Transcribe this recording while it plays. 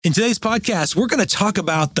In today's podcast, we're going to talk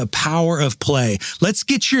about the power of play. Let's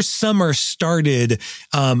get your summer started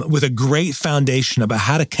with a great foundation about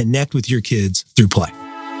how to connect with your kids through play.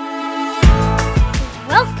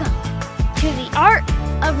 Welcome to the Art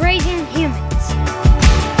of Raising Humans.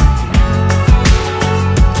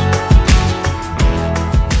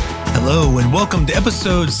 Hello, and welcome to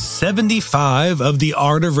episode 75 of The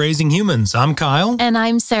Art of Raising Humans. I'm Kyle. And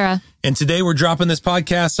I'm Sarah. And today we're dropping this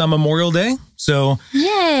podcast on Memorial Day. So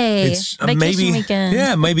yay! It's Vacation weekend.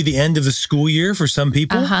 Yeah, maybe the end of the school year for some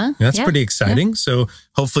people. That's pretty exciting. Yeah. So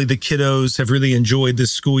hopefully the kiddos have really enjoyed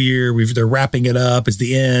this school year. They're wrapping it up. It's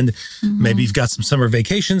the end. Mm-hmm. Maybe you've got some summer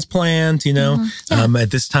vacations planned, At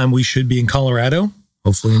this time, we should be in Colorado.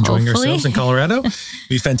 Hopefully enjoying ourselves in Colorado.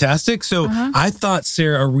 Be fantastic. So I thought,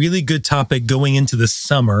 Sarah, a really good topic going into the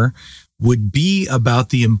summer would be about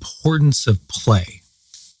the importance of play.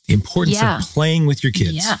 The importance of playing with your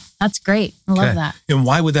kids. Yeah, that's great. I love that. And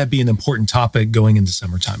why would that be an important topic going into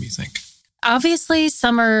summertime, you think? Obviously,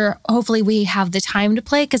 summer, hopefully we have the time to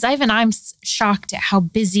play, because I'm shocked at how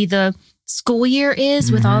busy the school year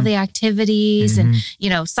is with all the activities and,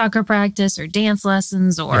 soccer practice or dance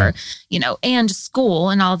lessons or, and school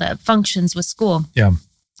and all the functions with school. Yeah.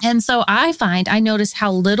 And so I notice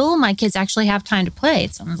how little my kids actually have time to play.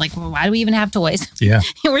 So I'm like, well, why do we even have toys? Yeah.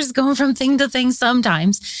 We're just going from thing to thing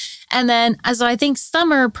sometimes. And then, so I think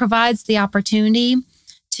summer provides the opportunity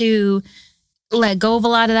to let go of a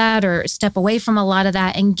lot of that or step away from a lot of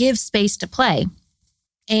that and give space to play.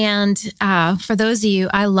 And for those of you,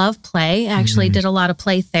 I love play. I actually did a lot of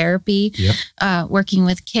play therapy, working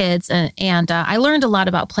with kids. And I learned a lot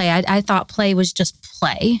about play. I thought play was just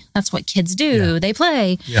play. That's what kids do. Yeah. They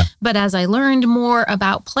play. Yeah. But as I learned more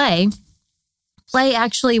about play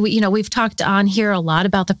actually, we've talked on here a lot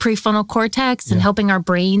about the prefrontal cortex and helping our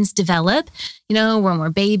brains develop. When we're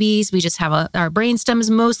babies, we just have our brainstem is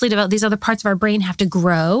mostly developed. These other parts of our brain have to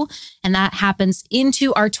grow. And that happens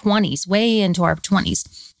into our 20s, way into our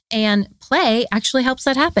 20s. And play actually helps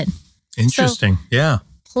that happen. Interesting. Yeah.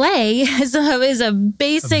 Play is a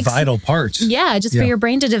basic... A vital part. Yeah, for your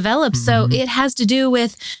brain to develop. So it has to do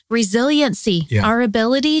with resiliency, our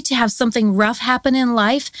ability to have something rough happen in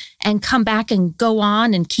life and come back and go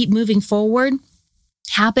on and keep moving forward.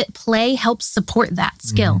 Play helps support that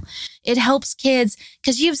skill. It helps kids,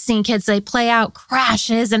 because you've seen kids, they play out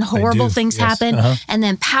crashes and horrible things happen, and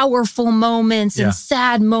then powerful moments and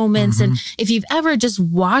sad moments. And if you've ever just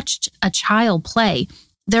watched a child play,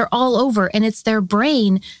 they're all over, and it's their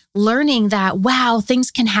brain learning that, wow,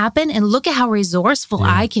 things can happen, and look at how resourceful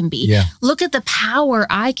I can be. Yeah. Look at the power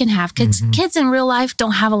I can have. Kids in real life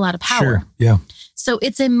don't have a lot of power. Sure. Yeah. So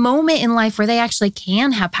it's a moment in life where they actually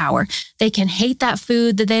can have power. They can hate that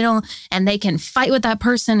food that they don't, and they can fight with that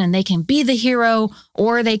person, and they can be the hero,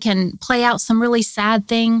 or they can play out some really sad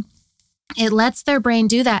thing. It lets their brain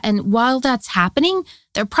do that. And while that's happening,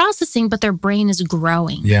 they're processing, but their brain is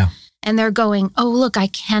growing. Yeah. And they're going, oh, look, I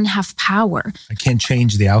can have power. I can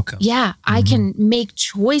change the outcome. Yeah, I can make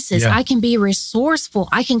choices. I can be resourceful.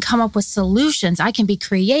 I can come up with solutions. I can be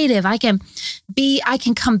creative. I can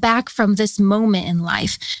come back from this moment in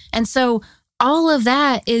life. And so all of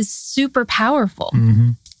that is super powerful.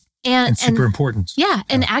 And super important. Yeah.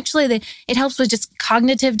 And actually it helps with just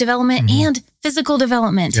cognitive development and physical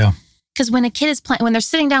development. Yeah. Because when a kid is when they're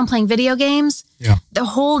sitting down playing video games, the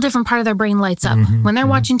whole different part of their brain lights up. When they're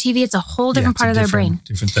watching TV, it's a whole different part of their brain.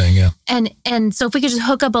 Different thing, yeah. And so if we could just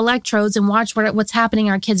hook up electrodes and watch what's happening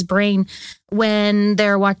in our kids' brain when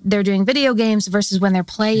they're doing video games versus when they're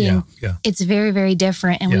playing, it's very, very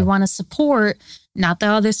different. And we want to support, not that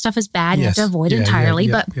all this stuff is bad, you have to avoid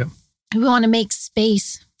entirely, but we want to make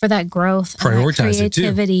space for that growth, prioritize and that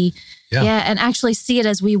creativity. It too. Yeah, and actually see it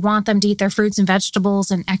as we want them to eat their fruits and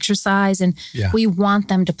vegetables and exercise, and we want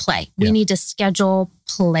them to play. We need to schedule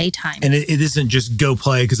playtime. And it isn't just go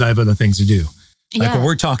play because I have other things to do. Like what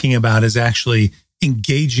we're talking about is actually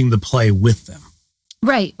engaging the play with them.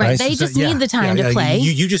 Right. They just need the time to play.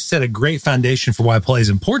 You just set a great foundation for why play is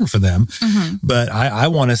important for them. But I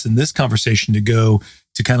want us in this conversation to go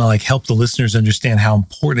to kind of like help the listeners understand how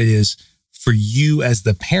important it is for you as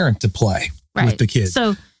the parent to play with the kids.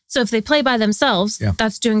 So if they play by themselves,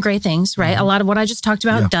 that's doing great things, right? A lot of what I just talked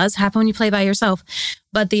about does happen when you play by yourself.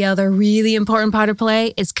 But the other really important part of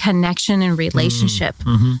play is connection and relationship.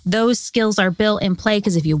 Those skills are built in play,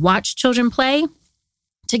 because if you watch children play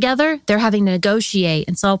together, they're having to negotiate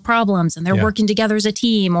and solve problems, and they're working together as a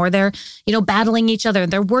team, or they're, battling each other.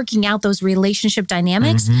 They're working out those relationship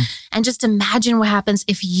dynamics. And just imagine what happens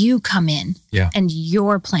if you come in and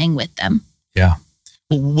you're playing with them. Yeah.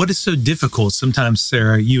 Well, what is so difficult sometimes,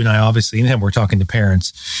 Sarah, you and I obviously, and we're talking to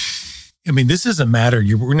parents, I mean, this doesn't matter.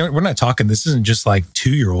 We're not talking, this isn't just like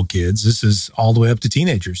 2-year-old kids. This is all the way up to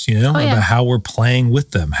teenagers, about how we're playing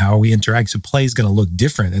with them, how we interact. So play is going to look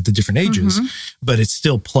different at the different ages, but it's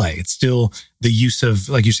still play. It's still the use of,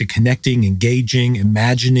 like you said, connecting, engaging,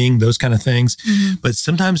 imagining, those kind of things. But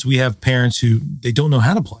sometimes we have parents who, they don't know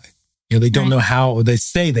how to play. They don't know how, they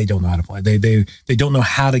say they don't know how to play. They don't know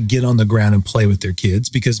how to get on the ground and play with their kids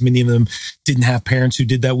because many of them didn't have parents who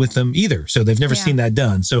did that with them either. So they've never seen that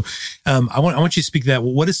done. So I want you to speak to that.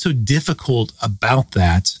 What is so difficult about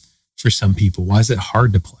that for some people? Why is it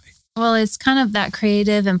hard to play? Well, it's kind of that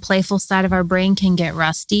creative and playful side of our brain can get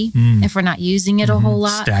rusty if we're not using it a whole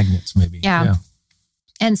lot. Stagnant, maybe. Yeah.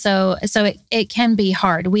 And so it can be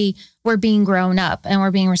hard. We're being grown up and we're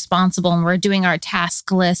being responsible and we're doing our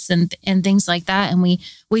task lists and things like that. And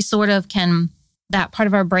we sort of can, that part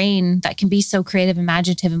of our brain that can be so creative,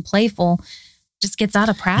 imaginative, and playful just gets out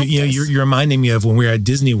of practice. You're reminding me of when we were at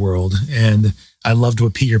Disney World, and I loved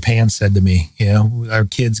what Peter Pan said to me. Our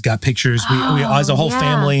kids got pictures. We as a whole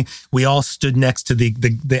family, we all stood next to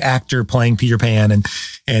the actor playing Peter Pan,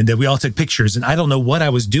 and we all took pictures. And I don't know what I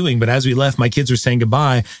was doing, but as we left, my kids were saying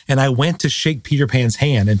goodbye, and I went to shake Peter Pan's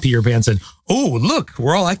hand, and Peter Pan said, "Oh, look,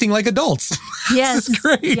 we're all acting like adults." Yes, this is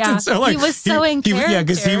great. Yeah. And so, he was so in character. Yeah,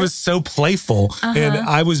 because he was so playful, and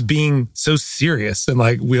I was being so serious, and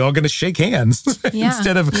like we all going to shake hands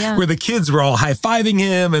instead of where the kids were all high fiving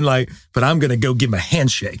him and like, but I'm going to go give him a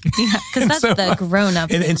handshake. Yeah, because that's so, the grown up.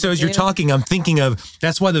 And so as you're talking, I'm thinking of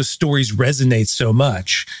that's why those stories resonate so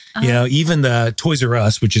much. Even the Toys R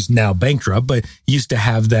Us, which is now bankrupt, but used to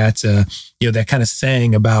have that that kind of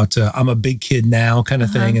saying about I'm a big kid now kind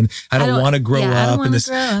of thing, and I don't want to grow up in this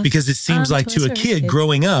because it seems like to a kid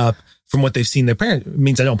growing up from what they've seen their parents, it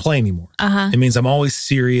means I don't play anymore. It means I'm always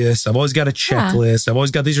serious. I've always got a checklist. I've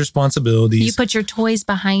always got these responsibilities. You put your toys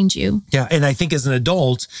behind you. Yeah. And I think as an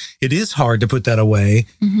adult, it is hard to put that away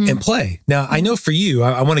and play. Now, I know for you,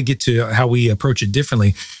 I want to get to how we approach it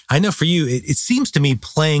differently. I know for you, it seems to me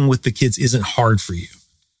playing with the kids isn't hard for you.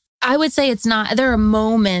 I would say it's not. There are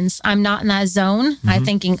moments I'm not in that zone. I'm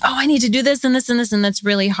thinking, I need to do this and this and this, and that's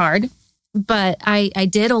really hard. But I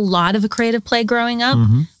did a lot of creative play growing up.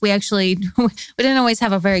 We didn't always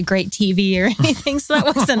have a very great TV or anything, so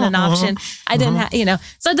that wasn't an option. I didn't have,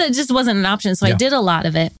 so that just wasn't an option. So I did a lot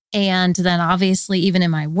of it. And then obviously, even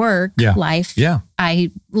in my work life, I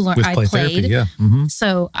played.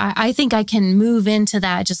 So I think I can move into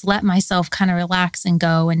that, just let myself kind of relax and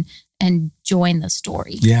go and join the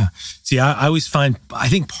story. Yeah. See, I always find, I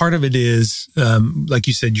think part of it is, like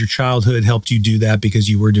you said, your childhood helped you do that because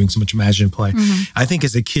you were doing so much imaginative play. I think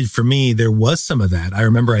as a kid, for me, there was some of that. I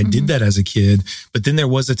remember I did that as a kid, but then there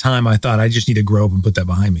was a time I thought I just need to grow up and put that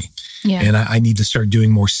behind me. Yeah. And I need to start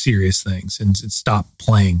doing more serious things and stop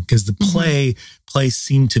playing because the play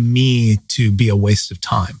seemed to me to be a waste of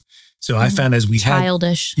time. So I found as we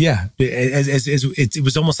childish. As it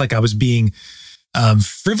was almost like I was being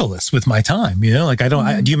frivolous with my time, like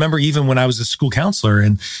do you remember even when I was a school counselor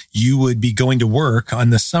and you would be going to work on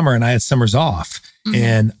the summer and I had summers off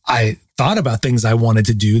and I thought about things I wanted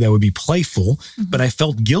to do that would be playful, but I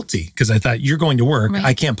felt guilty because I thought you're going to work. Right.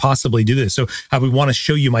 I can't possibly do this. So I would want to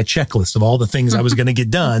show you my checklist of all the things I was going to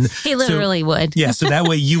get done. He literally would. Yeah. So that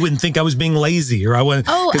way you wouldn't think I was being lazy or I wouldn't,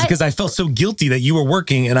 because I felt so guilty that you were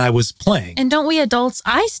working and I was playing. And don't we adults,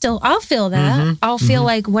 I'll feel that. I'll feel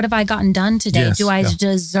like, what have I gotten done today? Yes, do I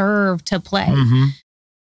deserve to play?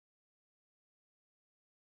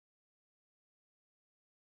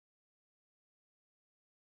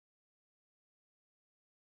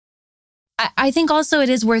 I think also it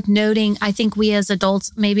is worth noting, I think we as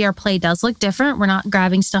adults, maybe our play does look different. We're not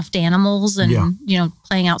grabbing stuffed animals and,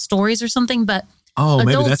 playing out stories or something, but adults,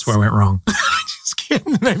 maybe that's where I went wrong. Just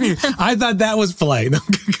kidding. I thought that was play. No,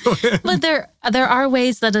 go ahead. But there are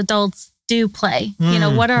ways that adults do play.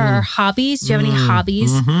 What are our hobbies? Do you have any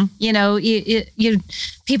hobbies? You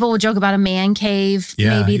people will joke about a man cave.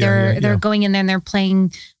 Maybe they're going in there and they're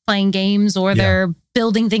playing games or they're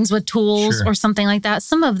building things with tools or something like that.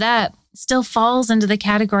 Some of that still falls into the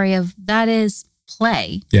category of that is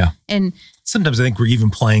play. Yeah. And sometimes I think we're even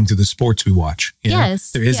playing through the sports we watch.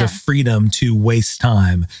 Yes. There is a freedom to waste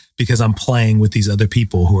time because I'm playing with these other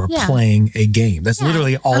people who are playing a game. That's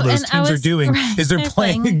literally all those teams are doing is they're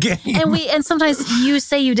playing a game. And sometimes you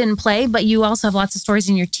say you didn't play, but you also have lots of stories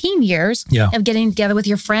in your teen years of getting together with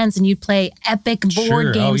your friends and you'd play epic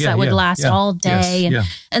board games that would last all day.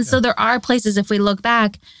 And so there are places, if we look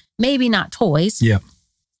back, maybe not toys. Yeah.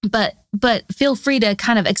 But feel free to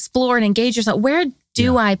kind of explore and engage yourself. Where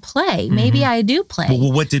Do I play? Maybe I do play.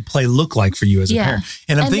 Well, what did play look like for you as a parent?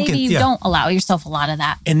 And I'm thinking, maybe you don't allow yourself a lot of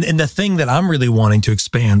that. And the thing that I'm really wanting to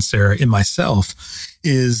expand, Sarah, in myself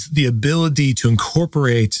is the ability to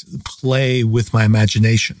incorporate play with my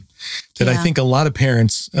imagination. That I think a lot of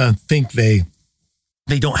parents think they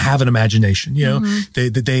don't have an imagination. You know,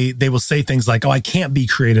 they will say things like, "Oh, I can't be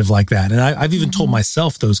creative like that." And I've even told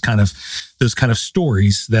myself those kind of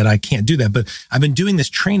stories that I can't do that. But I've been doing this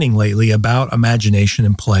training lately about imagination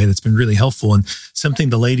and play that's been really helpful. And something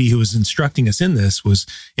the lady who was instructing us in this was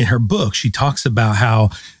in her book. She talks about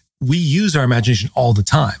how we use our imagination all the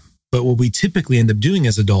time. But what we typically end up doing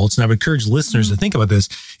as adults, and I would encourage listeners to think about this,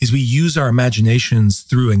 is we use our imaginations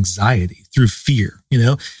through anxiety, through fear. You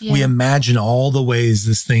know, we imagine all the ways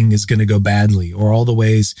this thing is going to go badly, or all the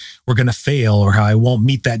ways we're going to fail, or how I won't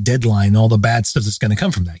meet that deadline, all the bad stuff that's going to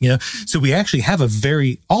come from that. You know, so we actually have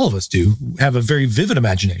all of us do have a very vivid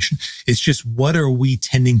imagination. It's just, what are we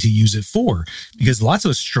tending to use it for? Because lots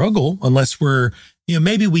of us struggle unless we're,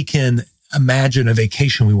 maybe we can imagine a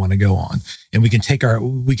vacation we want to go on, and we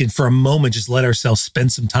can for a moment just let ourselves spend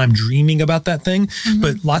some time dreaming about that thing.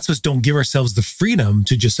 But lots of us don't give ourselves the freedom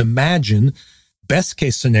to just imagine best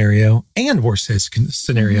case scenario and worst case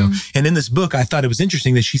scenario. And in this book, I thought it was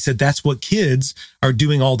interesting that she said that's what kids are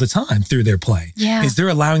doing all the time through their play. Is they're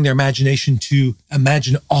allowing their imagination to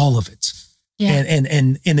imagine all of it. And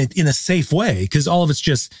in a safe way, because all of it's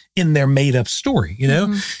just in their made up story,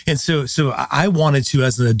 And so I wanted to,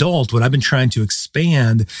 as an adult, what I've been trying to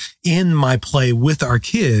expand in my play with our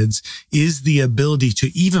kids is the ability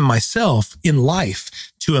to, even myself in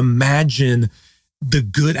life, to imagine the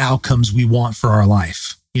good outcomes we want for our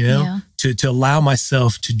life, to allow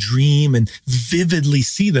myself to dream and vividly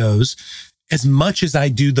see those as much as I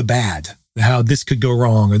do the bad. How this could go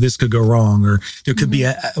wrong, or this could go wrong, or there could be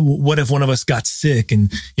what if one of us got sick and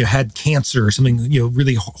had cancer or something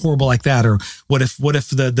really horrible like that, or what if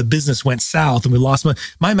the business went south and we lost money.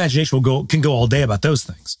 My imagination can go all day about those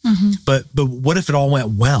things. But what if it all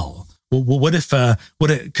went well? What if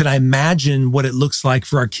could I imagine what it looks like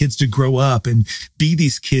for our kids to grow up and be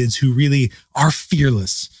these kids who really are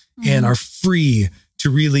fearless and are free to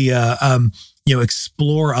really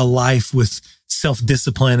explore a life with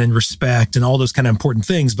self-discipline and respect and all those kind of important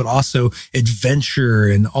things, but also adventure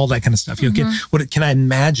and all that kind of stuff. Can I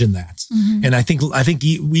imagine that? And I think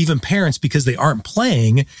even parents, because they aren't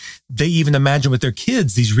playing, they even imagine with their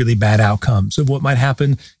kids these really bad outcomes of what might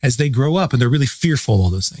happen as they grow up, and they're really fearful of all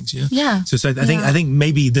those things. So I think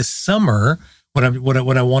maybe this summer, what I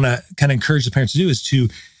want to kind of encourage the parents to do is to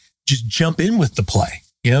just jump in with the play.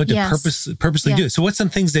 Purposely do it. So what's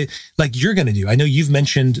some things that like you're going to do? I know you've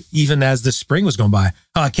mentioned, even as the spring was going by,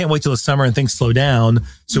 I can't wait till the summer and things slow down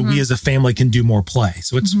so we as a family can do more play.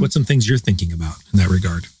 So what's some things you're thinking about in that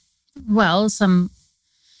regard? Well,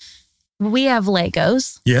 we have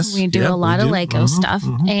Legos. Yes. We do a lot of Lego stuff.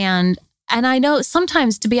 And I know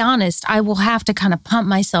sometimes, to be honest, I will have to kind of pump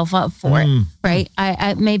myself up for it, right?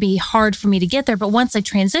 It may be hard for me to get there, but once I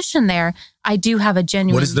transition there, I do have a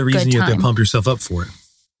genuine What is the reason you have to pump yourself up for it?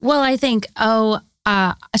 Well, I think, to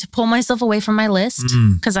pull myself away from my list,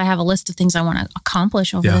 because I have a list of things I want to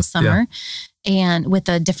accomplish over the summer, and with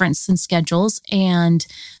the difference in schedules. And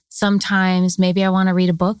sometimes maybe I want to read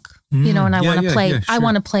a book, and I want to play. Sure. I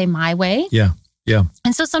want to play my way. Yeah.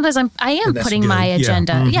 And so sometimes I am putting my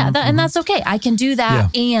agenda. And that's okay. I can do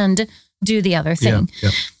that and do the other thing.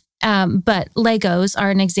 But Legos are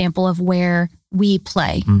an example of where we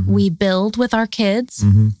play. We build with our kids.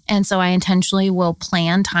 And so I intentionally will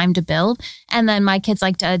plan time to build. And then my kids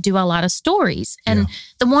like to do a lot of stories. And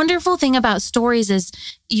the wonderful thing about stories is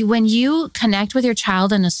when you connect with your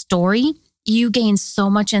child in a story, you gain so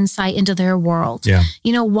much insight into their world.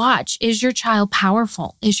 Watch, is your child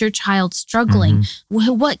powerful? Is your child struggling?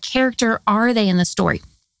 What character are they in the story?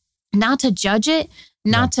 Not to judge it,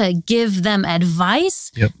 not to give them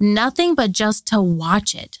advice, nothing, but just to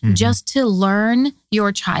watch it, just to learn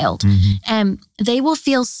your child. And they will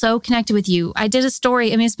feel so connected with you. I did a story,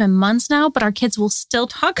 it's been months now, but our kids will still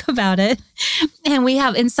talk about it. And we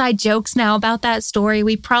have inside jokes now about that story.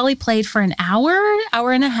 We probably played for an hour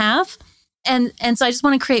and a half. And so I just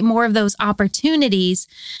want to create more of those opportunities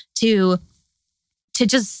to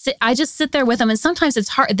just sit there with them. And sometimes it's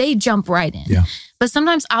hard. They jump right in. But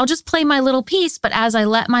sometimes I'll just play my little piece. But as I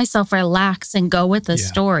let myself relax and go with the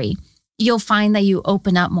story, you'll find that you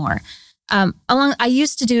open up more. I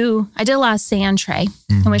did a lot of sand tray.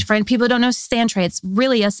 Which for people who don't know sand tray, it's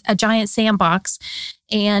really a giant sandbox.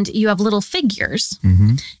 And you have little figures.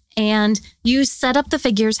 And you set up the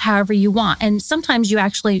figures however you want. And sometimes you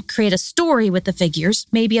actually create a story with the figures,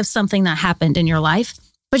 maybe of something that happened in your life.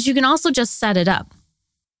 But you can also just set it up.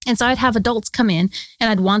 And so I'd have adults come in and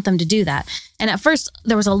I'd want them to do that. And at first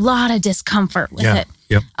there was a lot of discomfort with it.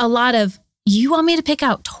 Yep. A lot of, you want me to pick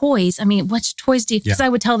out toys? I mean, which toys do you, because I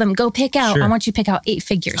would tell them, go pick out, I want you to pick out 8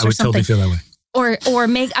 figures or something. I would totally feel that way. Or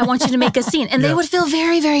I want you to make a scene. And they would feel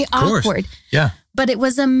very, very awkward. Yeah. But it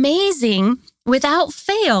was amazing, without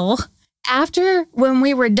fail, after when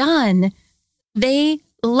we were done, they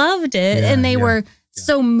loved it and they were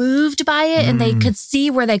so moved by it and they could see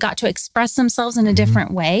where they got to express themselves in a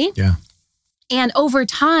different way. Yeah. And over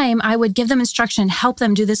time, I would give them instruction, help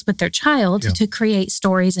them do this with their child to create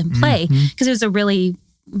stories and play, because it was a really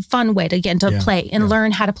fun way to get into play and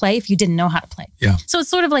learn how to play if you didn't know how to play. Yeah. So it's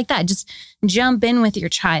sort of like that. Just jump in with your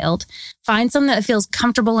child, find something that feels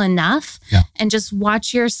comfortable enough and just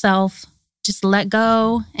watch yourself just let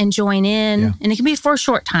go and join in. Yeah. And it can be for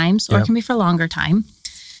short times or it can be for longer time.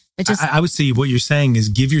 But just I would say what you're saying is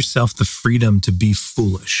give yourself the freedom to be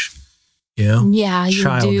foolish. You know? Yeah, you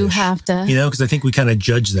do have to. You know, because I think we kind of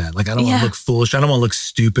judge that. Like, I don't want to look foolish. I don't want to look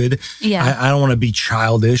stupid. Yeah. I don't want to be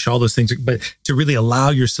childish, all those things. But to really allow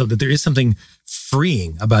yourself, that there is something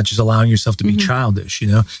freeing about just allowing yourself to be childish, you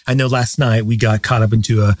know? I know last night we got caught up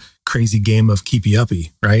into a crazy game of keepy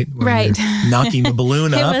uppy, right? Right. Knocking the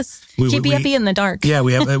balloon up. It was keepy uppy in the dark. Yeah,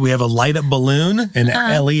 we have a light up balloon, and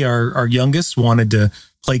Ellie, our youngest, wanted to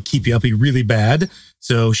play keepy uppy really bad.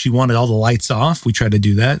 So she wanted all the lights off. We tried to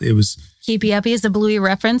do that. It was... Keepy uppy is a Bluey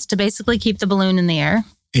reference to basically keep the balloon in the air.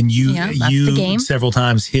 And you several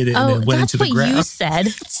times hit it and it went into the ground. That's what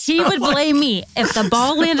you said. He would blame me if the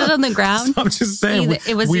ball landed on the ground. So I'm just saying,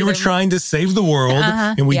 we were trying to save the world,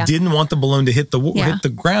 and we didn't want the balloon to hit the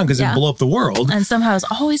ground because it would blow up the world. And somehow it's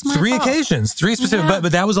always my fault. 3 occasions, 3 specific,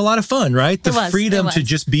 but that was a lot of fun, right? The freedom to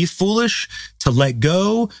just be foolish, to let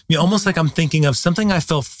go. You know, almost like I'm thinking of something I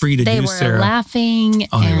felt free to do, Sarah. They were laughing.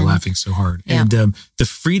 Oh, they were laughing so hard. Yeah. And the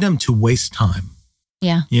freedom to waste time.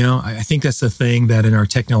 Yeah. You know, I think that's the thing that in our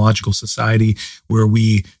technological society where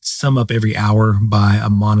we sum up every hour by a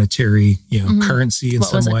monetary, currency in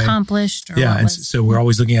some way. What was accomplished. So we're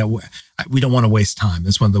always looking at, we don't want to waste time.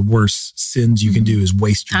 That's one of the worst sins you can do is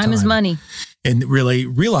waste your time. Time is money. And really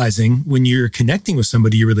realizing when you're connecting with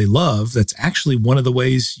somebody you really love, that's actually one of the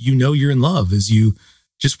ways you know you're in love is you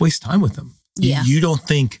just waste time with them. Yeah. You don't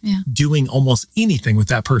think doing almost anything with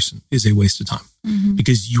that person is a waste of time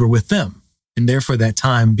because you were with them. And therefore that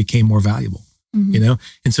time became more valuable, you know?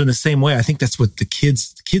 And so in the same way, I think that's what the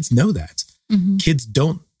kids know that. Kids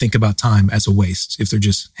don't think about time as a waste if they're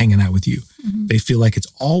just hanging out with you. They feel like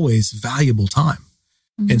it's always valuable time.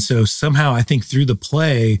 And so somehow I think through the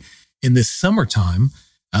play in this summertime,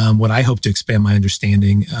 what I hope to expand my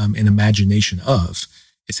understanding and imagination of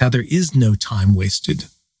is how there is no time wasted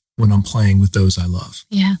when I'm playing with those I love.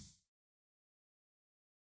 Yeah.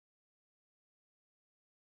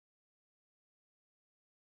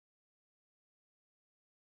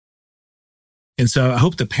 And so I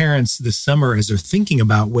hope the parents this summer, as they're thinking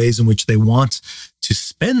about ways in which they want to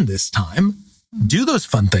spend this time, do those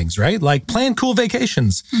fun things, right? Like plan cool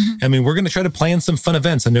vacations. I mean, we're going to try to plan some fun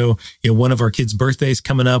events. I know, one of our kids' birthdays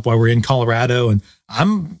coming up while we're in Colorado, and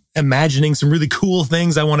I'm imagining some really cool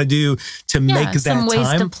things I want to do to make that some ways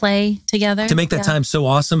time to play together, to make that time so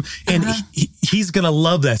awesome. And he's going to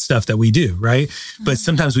love that stuff that we do, right? But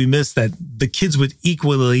sometimes we miss that the kids would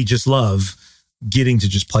equally just love getting to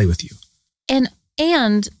just play with you.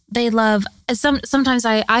 And they love, sometimes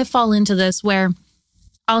I fall into this where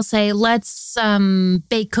I'll say, let's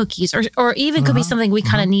bake cookies or even could be something we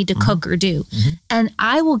kind of need to cook or do. And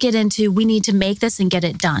I will get into, we need to make this and get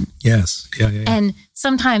it done. Yes. Yeah. And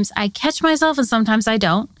sometimes I catch myself and sometimes I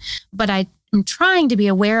don't, but I'm trying to be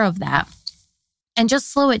aware of that and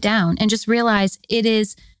just slow it down and just realize it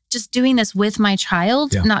is just doing this with my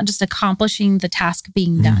child, not just accomplishing the task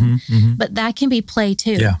being done, but that can be play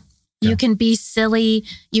too. Yeah. You can be silly.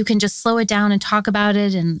 You can just slow it down and talk about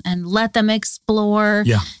it and let them explore.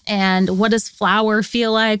 Yeah. And what does flour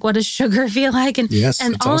feel like? What does sugar feel like? And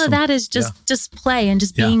all awesome. of that is just play and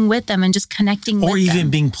just being with them and just connecting with them. Or even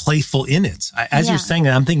being playful in it. As you're saying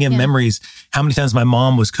that, I'm thinking of memories, how many times my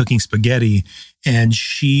mom was cooking spaghetti and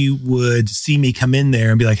she would see me come in there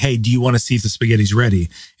and be like, hey, do you want to see if the spaghetti's ready?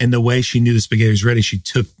 And the way she knew the spaghetti was ready, she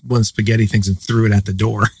took one of the spaghetti things and threw it at the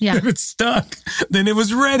door. Yeah. If it stuck, then it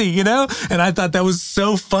was ready, And I thought that was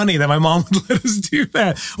so funny that my mom would let us do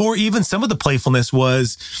that. Or even some of the playfulness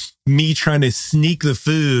was me trying to sneak the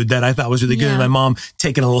food that I thought was really good. And my mom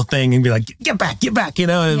taking a little thing and be like, get back,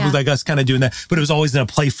 and it was like us kind of doing that, but it was always in a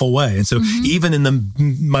playful way. And so even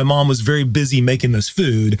my mom was very busy making this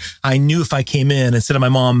food. I knew if I came in, instead of my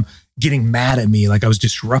mom getting mad at me, like I was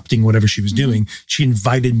disrupting whatever she was doing. She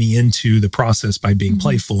invited me into the process by being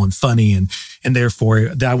playful and funny. And therefore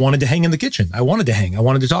I wanted to hang in the kitchen. I wanted to hang. I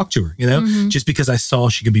wanted to talk to her, just because I saw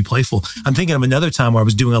she could be playful. I'm thinking of another time where I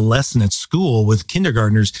was doing a lesson at school with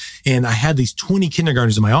kindergartners, and I had these 20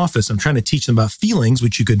 kindergartners in my office. I'm trying to teach them about feelings,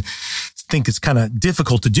 which you could think is kind of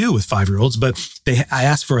difficult to do with 5-year-olds, but I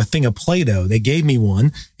asked for a thing of Play-Doh. They gave me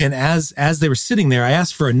one. And as they were sitting there, I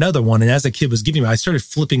asked for another one. And as the kid was giving me, I started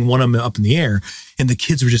flipping one of them up in the air, and the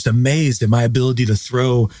kids were just amazed at my ability to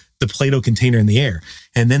throw the Play-Doh container in the air.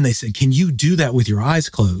 And then they said, "Can you do that with your eyes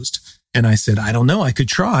closed?" And I said, "I don't know. I could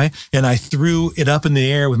try." And I threw it up in the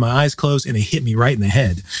air with my eyes closed, and it hit me right in the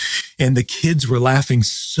head. And the kids were laughing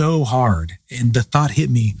so hard. And the thought hit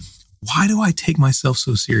me, why do I take myself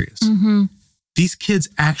so serious? These kids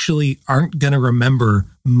actually aren't going to remember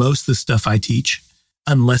most of the stuff I teach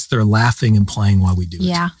unless they're laughing and playing while we do it.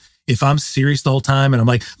 Yeah. If I'm serious the whole time and I'm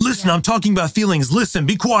like, "Listen, I'm talking about feelings. Listen,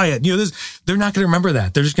 be quiet." They're not going to remember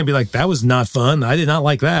that. They're just going to be like, "That was not fun. I did not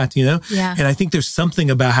like that." Yeah. And I think there's something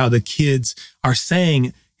about how the kids are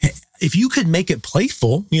saying, hey, if you could make it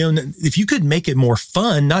playful, if you could make it more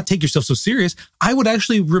fun, not take yourself so serious, I would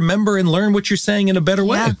actually remember and learn what you're saying in a better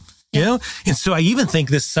way. And so I even think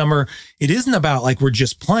this summer, it isn't about like we're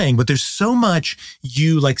just playing, but there's so much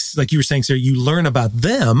you, like you were saying, Sarah, you learn about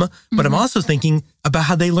them, but I'm also thinking about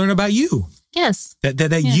how they learn about you. Yes.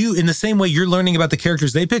 That you, in the same way you're learning about the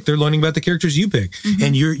characters they pick, they're learning about the characters you pick.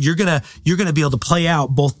 And you're gonna be able to play out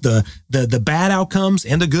both the bad outcomes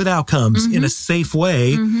and the good outcomes in a safe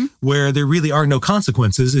way where there really are no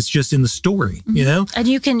consequences. It's just in the story, And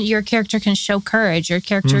your character can show courage. Your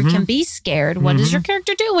character can be scared. What does your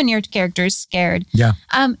character do when your character is scared? Yeah.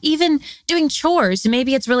 Even doing chores.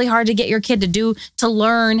 Maybe it's really hard to get your kid to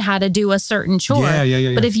learn how to do a certain chore.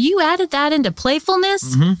 Yeah. But if you added that into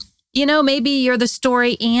playfulness, maybe you're the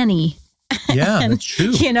story Annie. Yeah, that's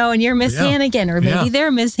true. And you're Miss Hannigan, or maybe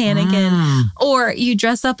they're Miss Hannigan, or you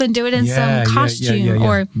dress up and do it in some costume,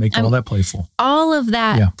 or make all that playful. All of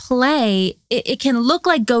that play, it can look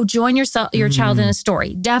like go join your child in a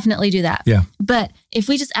story. Definitely do that. Yeah. But if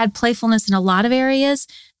we just add playfulness in a lot of areas,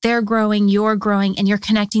 they're growing, you're growing, and you're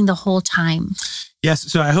connecting the whole time.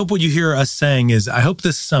 Yes. So I hope what you hear us saying is, I hope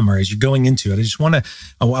this summer, as you're going into it,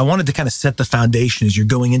 I wanted to kind of set the foundation as you're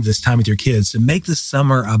going into this time with your kids to make the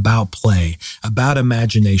summer about play, about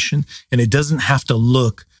imagination. And it doesn't have to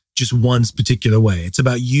look just one particular way. It's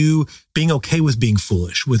about you being okay with being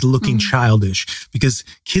foolish, with looking childish, because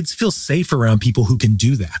kids feel safe around people who can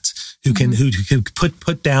do that, who can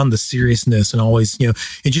put down the seriousness and always, and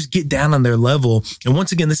just get down on their level. And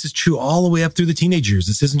once again, this is true all the way up through the teenage years.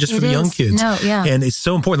 This isn't just for the young kids. No, yeah. And it's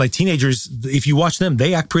so important. Like teenagers, if you watch them,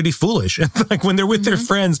 they act pretty foolish. Like when they're with their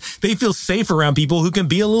friends, they feel safe around people who can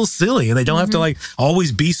be a little silly, and they don't have to like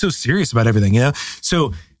always be so serious about everything,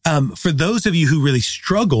 So for those of you who really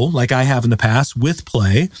struggle, like I have in the past, with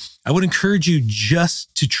play, I would encourage you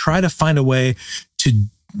just to try to find a way to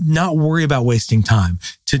not worry about wasting time,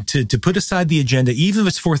 to put aside the agenda, even if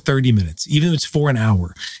it's for 30 minutes, even if it's for an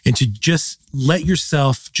hour, and to just let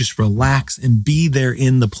yourself just relax and be there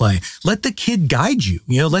in the play. Let the kid guide you,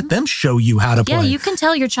 let them show you how to play. Yeah, you can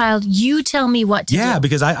tell your child, you tell me what to do. Yeah,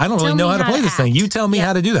 because I don't really know how to play this thing. You tell me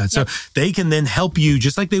how to do that. So they can then help you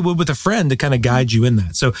just like they would with a friend to kind of guide you in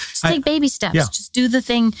that. So just take baby steps. Yeah. Just do the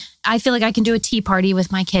thing. I feel like I can do a tea party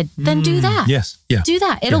with my kid. Then do that. Yes. Yeah. Do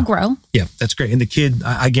that. It'll grow. Yeah, that's great. And the kid,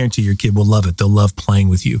 I guarantee your kid will love it. They'll love playing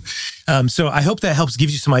with you. So I hope that helps give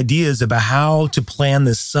you some ideas about how to plan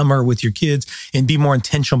this summer with your kids and be more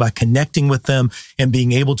intentional about connecting with them and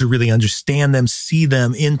being able to really understand them, see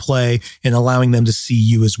them in play, and allowing them to see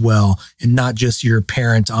you as well. And not just your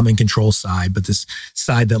parent, I'm in control side, but this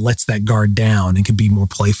side that lets that guard down and can be more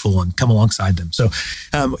playful and come alongside them. So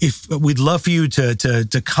if we'd love for you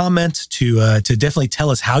to comment, to definitely tell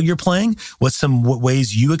us how you're playing, what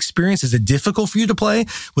ways you experience. Is it difficult for you to play?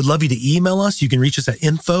 We'd love you to email us. You can reach us at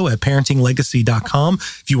info@parentinglegacy.com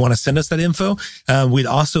if you want to send us that info. We'd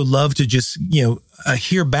also love to just,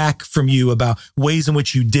 hear back from you about ways in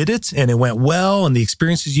which you did it and it went well and the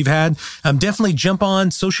experiences you've had. Definitely jump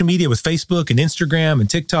on social media with Facebook and Instagram and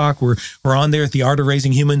TikTok. We're on there at The Art of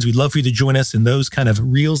Raising Humans. We'd love for you to join us in those kind of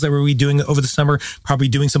reels that we're doing over the summer, probably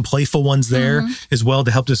doing some playful ones there as well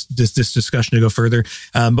to help this discussion to go further.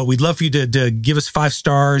 But we'd love for you to give us 5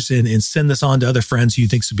 stars and send this on to other friends who you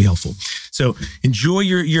think would be helpful. So enjoy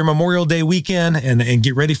your Memorial Day weekend and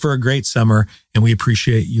get ready for a great summer. And we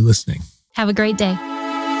appreciate you listening. Have a great day.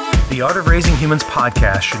 The Art of Raising Humans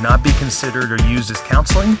podcast should not be considered or used as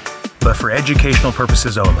counseling, but for educational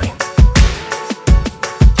purposes only.